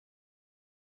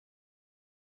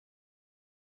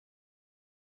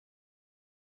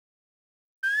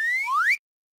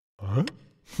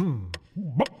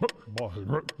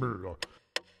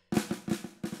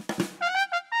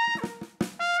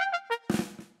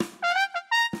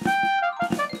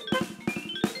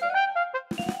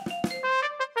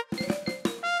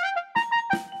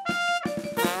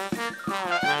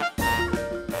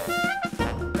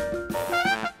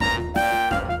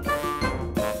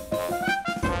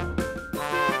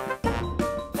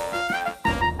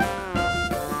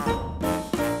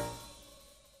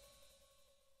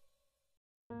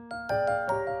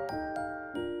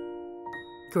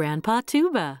Grandpa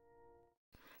Tuba.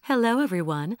 Hello,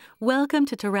 everyone. Welcome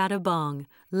to TARATABONG,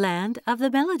 land of the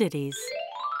meloditties.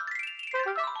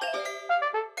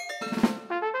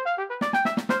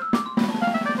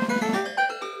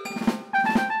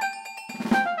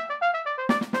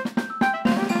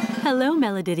 Hello,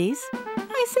 meloditties.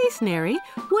 I say, Snaree,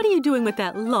 what are you doing with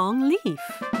that long leaf?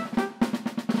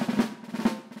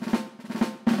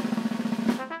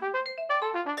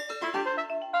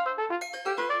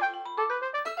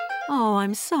 Oh,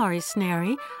 I'm sorry,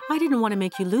 Snaree. I didn't want to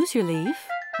make you lose your leaf.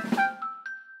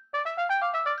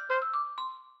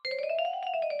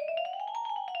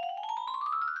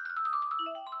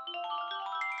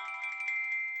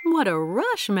 What a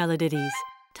rush, meloditties.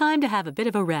 Time to have a bit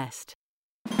of a rest.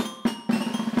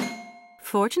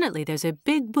 Fortunately, there's a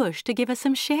big bush to give us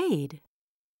some shade.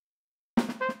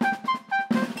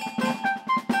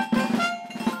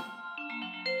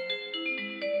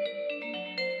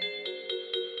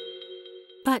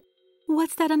 But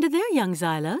what's that under there, young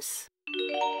Xilos?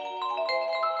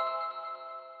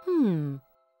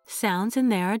 Sounds in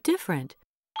there are different.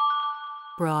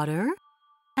 Broader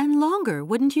and longer,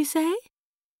 wouldn't you say?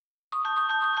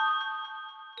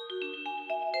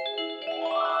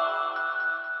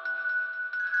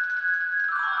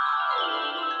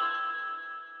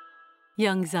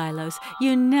 Young Xilos,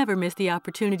 you never miss the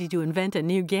opportunity to invent a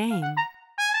new game.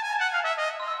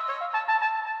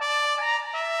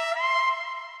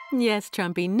 Yes,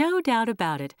 Trumpee, no doubt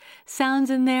about it. Sounds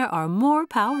in there are more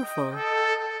powerful.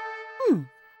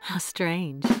 How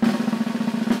strange.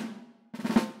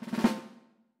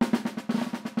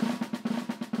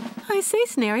 I say,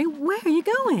 Snaree, where are you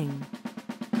going?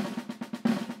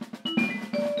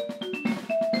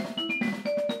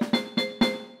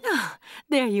 Ah,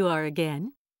 there you are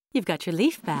again. You've got your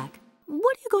leaf back.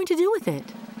 What are you going to do with it?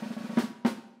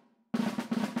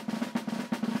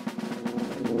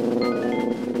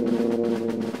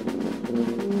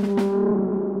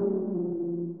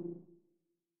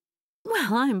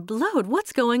 Well, I'm blowed.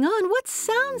 What's going on? What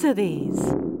sounds are these?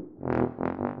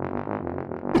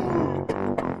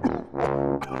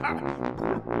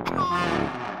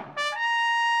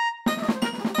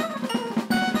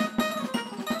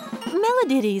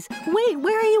 Meloditties, wait,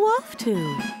 where are you off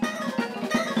to?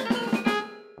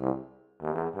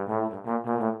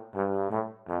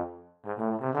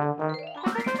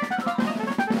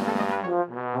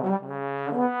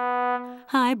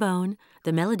 Hi, Bone.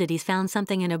 The meloditties found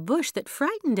something in a bush that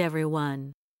frightened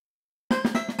everyone.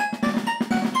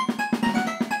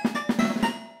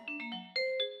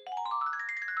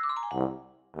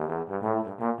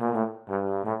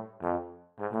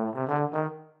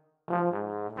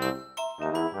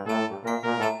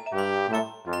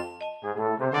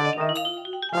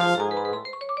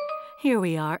 Here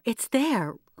we are. It's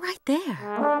there, right there.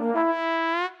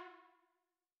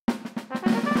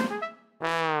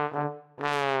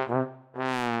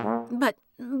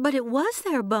 But it was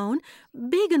there, Bone.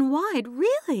 Big and wide,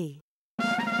 really.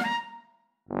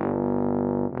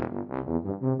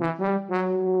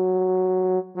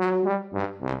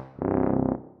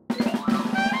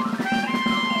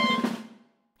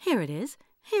 Here it is.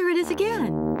 Here it is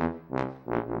again.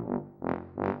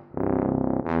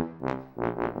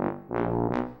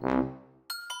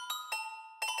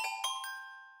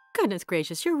 Goodness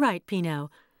gracious, you're right, Pino.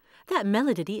 That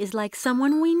meloditty is like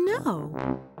someone we know.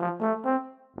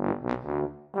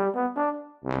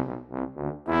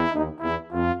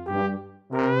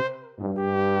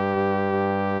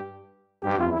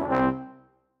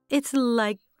 It's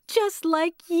just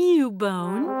like you,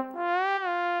 Bone.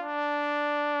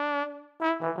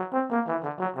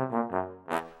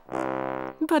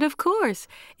 But of course,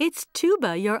 it's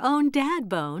Tuba, your own dad,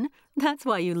 Bone. That's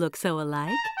why you look so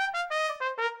alike.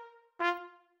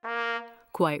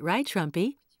 Quite right,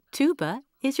 Trumpee. Tuba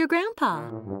is your grandpa.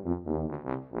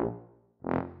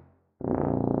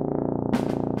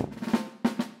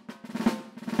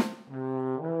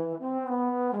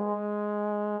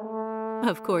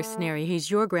 Of course, Snaree, he's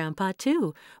your grandpa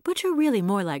too, but you're really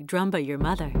more like Drumba, your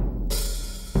mother.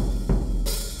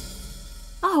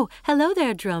 Oh, hello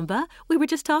there, Drumba. We were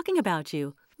just talking about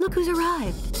you. Look who's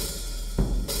arrived.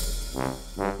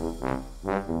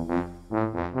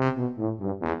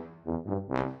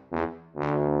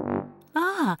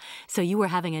 Ah, so you were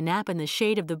having a nap in the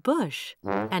shade of the bush.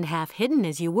 And half hidden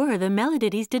as you were, the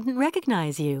meloditties didn't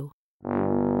recognize you.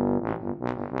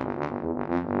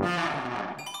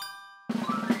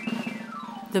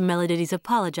 The meloditties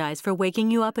apologize for waking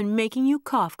you up and making you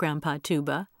cough, Grandpa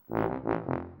Tuba.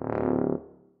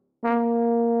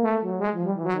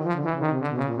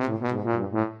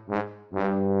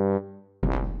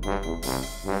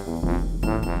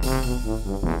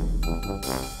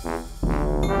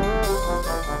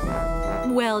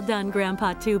 Well done,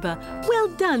 Grandpa Tuba. Well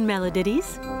done,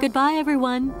 meloditties. Goodbye,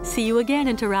 everyone. See you again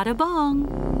in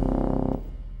TARATABONG.